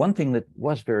 But one thing that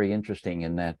was very interesting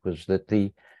in that was that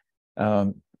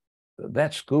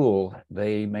that school,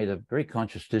 they made a very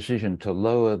conscious decision to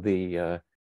lower the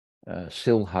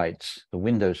sill heights, the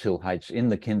window sill heights in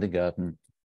the kindergarten,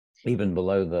 even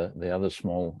below the other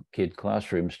small kid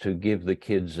classrooms, to give the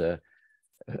kids, the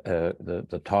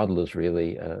toddlers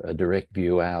really, a direct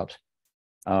view out.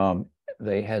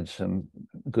 They had some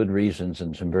good reasons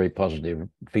and some very positive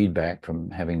feedback from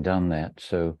having done that.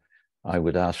 So I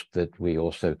would ask that we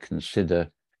also consider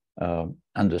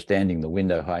understanding the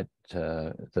window height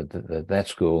that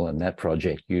school and that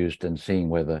project used, and seeing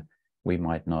whether we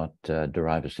might not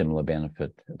derive a similar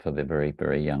benefit for the very,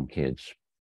 very young kids.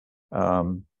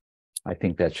 I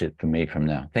think that's it for me from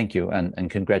now. Thank you,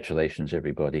 and congratulations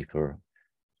everybody for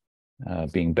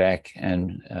being back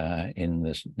and in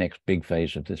this next big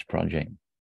phase of this project.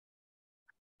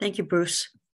 Thank you, Bruce.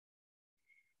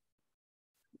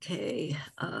 Okay,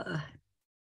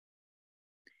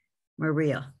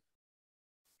 Maria.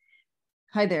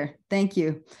 Hi there, thank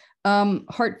you.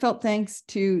 Heartfelt thanks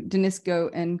to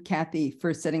Danisco and Kathy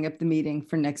for setting up the meeting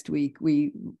for next week.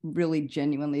 We really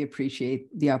genuinely appreciate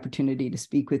the opportunity to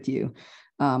speak with you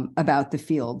about the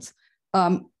fields.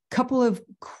 Couple of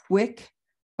quick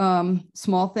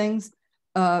small things.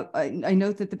 I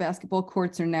note that the basketball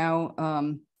courts are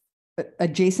now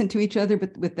adjacent to each other,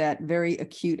 but with that very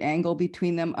acute angle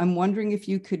between them. I'm wondering if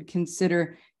you could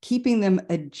consider keeping them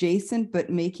adjacent, but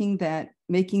making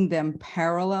them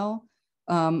parallel.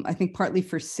 I think partly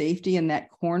for safety in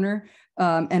that corner,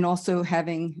 and also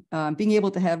having being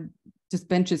able to have just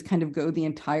benches kind of go the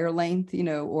entire length,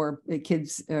 or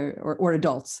kids or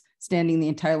adults standing the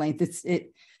entire length.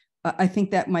 I think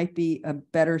that might be a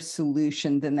better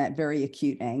solution than that very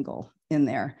acute angle in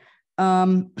there.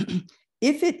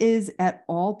 If it is at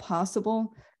all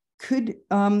possible,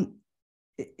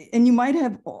 and you might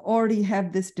have already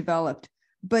have this developed,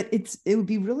 but it would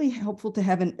be really helpful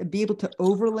to be able to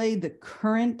overlay the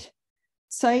current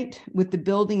site with the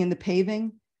building and the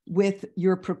paving with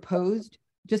your proposed,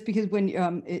 just because when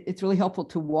it's really helpful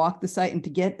to walk the site and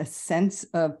to get a sense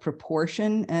of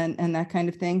proportion and that kind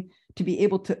of thing, to be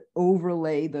able to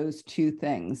overlay those two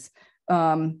things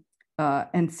and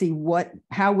see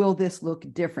how will this look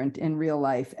different in real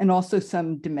life, and also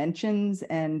some dimensions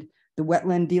and the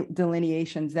wetland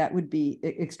delineations. That would be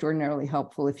extraordinarily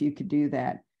helpful if you could do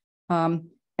that.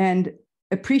 And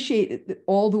appreciate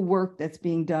all the work that's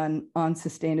being done on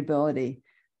sustainability.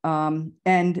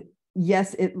 And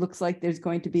yes, it looks like there's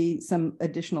going to be some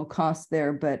additional costs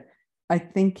there, but I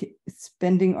think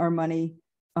spending our money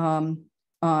on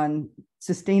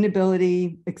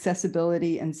sustainability,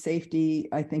 accessibility, and safety,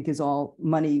 I think is all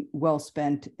money well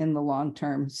spent in the long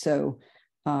term. So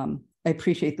I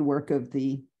appreciate the work of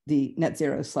the Net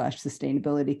Zero /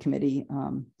 Sustainability Committee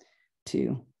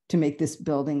to make this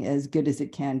building as good as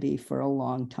it can be for a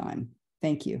long time.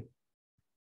 Thank you.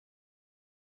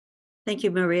 Thank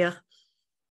you, Maria.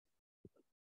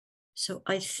 So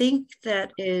I think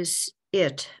that is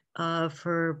it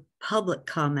for public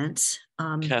comments.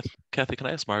 Kathy, can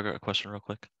I ask Margaret a question real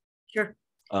quick? Sure.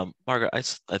 Margaret,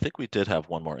 I think we did have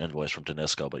one more invoice from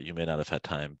Danisco, but you may not have had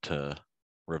time to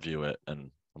review it,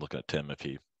 and I'm looking at Tim if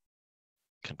he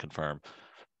can confirm.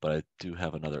 But I do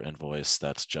have another invoice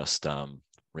that's just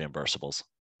reimbursables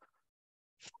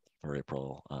for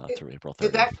April through April 30th.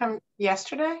 Did that come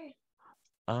yesterday?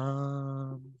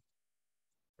 I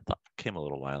thought it came a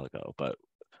little while ago, but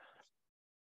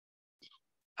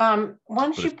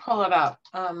once you pull it up,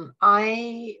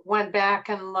 I went back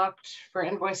and looked for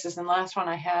invoices, and the last one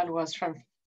I had was from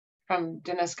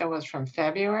Danisco, was from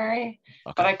February,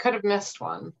 okay. But I could have missed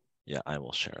one. Yeah, I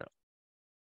will share it.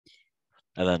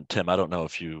 And then Tim, I don't know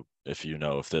if you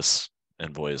know if this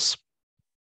invoice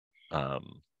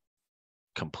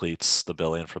completes the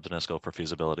billing for Danisco for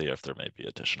feasibility, or if there may be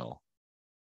additional.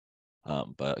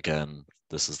 But again,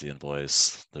 this is the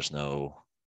invoice. There's no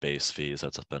base fees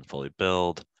that's been fully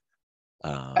billed.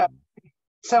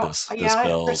 This for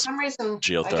some reason,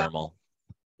 geothermal.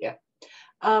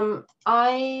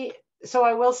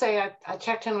 I will say I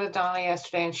checked in with Donna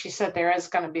yesterday, and she said there is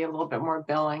going to be a little bit more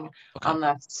billing on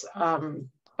this.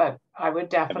 But I would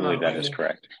definitely. I believe that is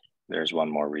correct. There's one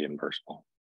more reimbursable.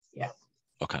 Yeah.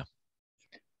 Okay.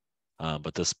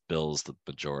 But this bills the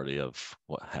majority of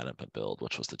what hadn't been billed,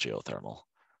 which was the geothermal.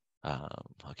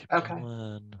 I'll keep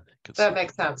going. That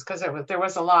makes sense, because there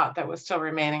was a lot that was still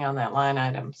remaining on that line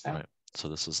item. So. Right. So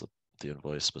this is the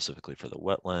invoice specifically for the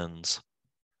wetlands.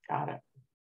 Got it.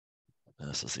 And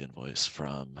this is the invoice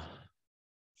from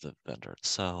the vendor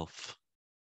itself.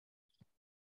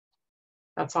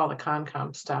 That's all the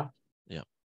Concom stuff. Yeah.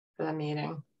 For the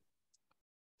meeting.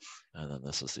 And then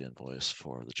this is the invoice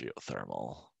for the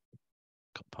geothermal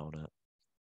component.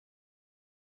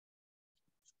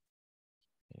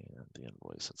 And the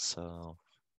invoice itself.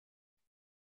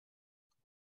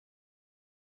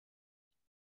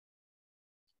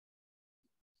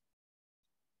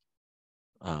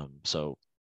 So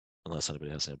unless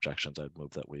anybody has any objections, I'd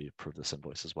move that we approve this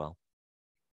invoice as well.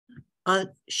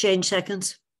 Shane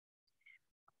seconds.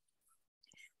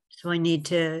 So I need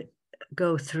to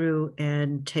go through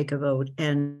and take a vote,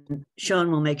 and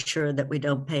Sean will make sure that we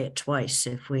don't pay it twice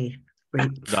if we.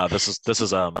 No, this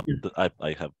is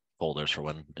I have folders for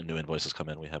when new invoices come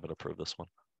in. We haven't approved this one.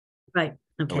 Right.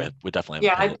 Okay. We definitely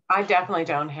haven't. Yeah, I definitely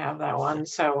don't have that one.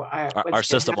 So our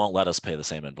system won't let us pay the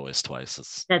same invoice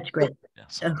twice. That's great. Yeah,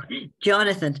 so.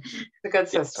 Jonathan. It's a good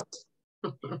system.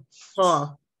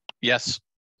 Paul. Yes.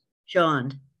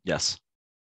 Sean. Yes.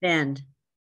 Ben.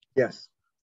 Yes.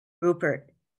 Rupert.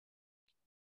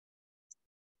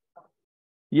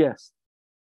 Yes.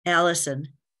 Allison.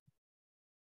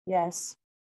 Yes.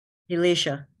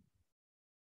 Elisha.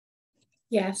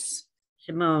 Yes.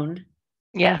 Simone.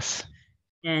 Yes.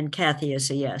 And Kathy is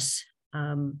a yes.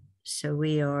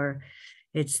 So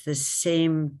it's the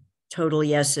same total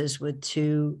yeses with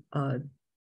two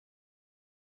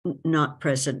not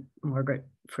present, Margaret,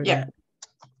 for that.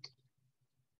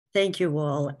 Thank you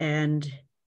all, and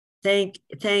thank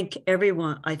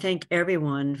everyone. I thank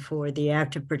everyone for the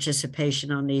active participation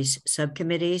on these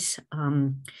subcommittees.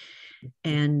 And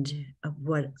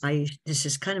this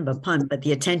is kind of a pun, but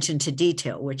the attention to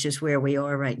detail, which is where we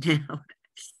are right now.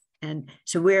 And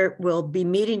so we'll be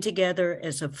meeting together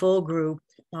as a full group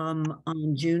on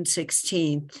June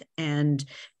 16th, and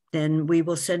then we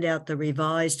will send out the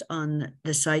revised on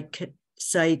the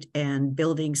site and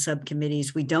building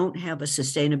subcommittees. We don't have a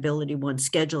sustainability one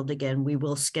scheduled again. We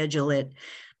will schedule it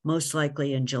most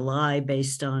likely in July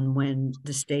based on when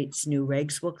the state's new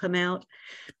regs will come out.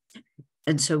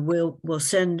 And so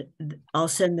I'll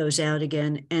send those out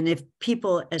again. And if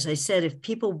people, as I said, if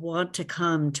people want to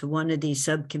come to one of these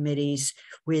subcommittees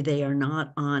where they are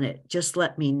not on it, just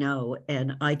let me know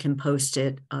and I can post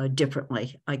it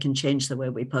differently. I can change the way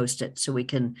we post it so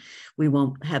we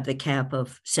won't have the cap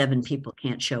of 7 people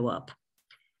can't show up.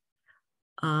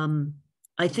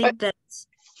 I think that's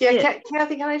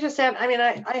Kathy, can I just add, I mean,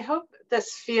 I hope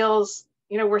this feels,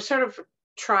 we're sort of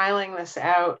trialing this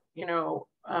out,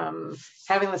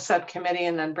 having the subcommittee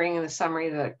and then bringing the summary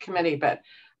to the committee, but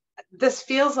this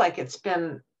feels like it's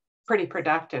been pretty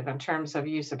productive in terms of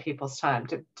use of people's time.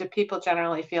 Do people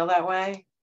generally feel that way?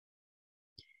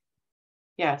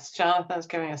 Yes, Jonathan's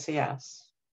giving us a yes.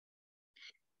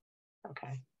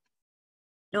 Okay.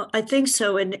 No, I think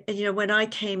so. And, you know, when I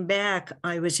came back,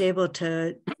 I was able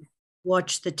to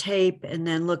watch the tape and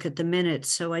then look at the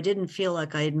minutes. So I didn't feel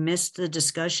like I had missed the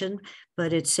discussion,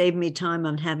 but it saved me time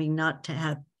on having not to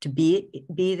have to be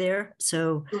there.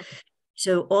 So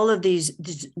all of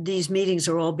these meetings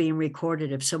are all being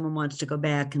recorded if someone wants to go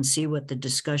back and see what the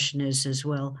discussion is as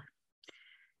well.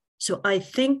 So I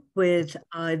think with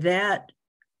that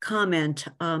comment,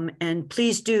 and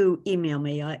please do email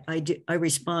me. I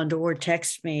respond or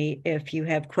text me if you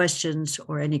have questions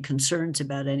or any concerns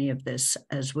about any of this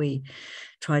as we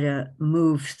try to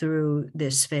move through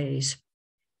this phase.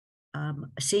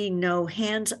 Seeing no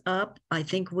hands up, I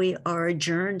think we are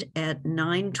adjourned at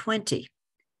 9:20.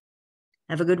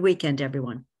 Have a good weekend,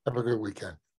 everyone. Have a good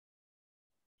weekend.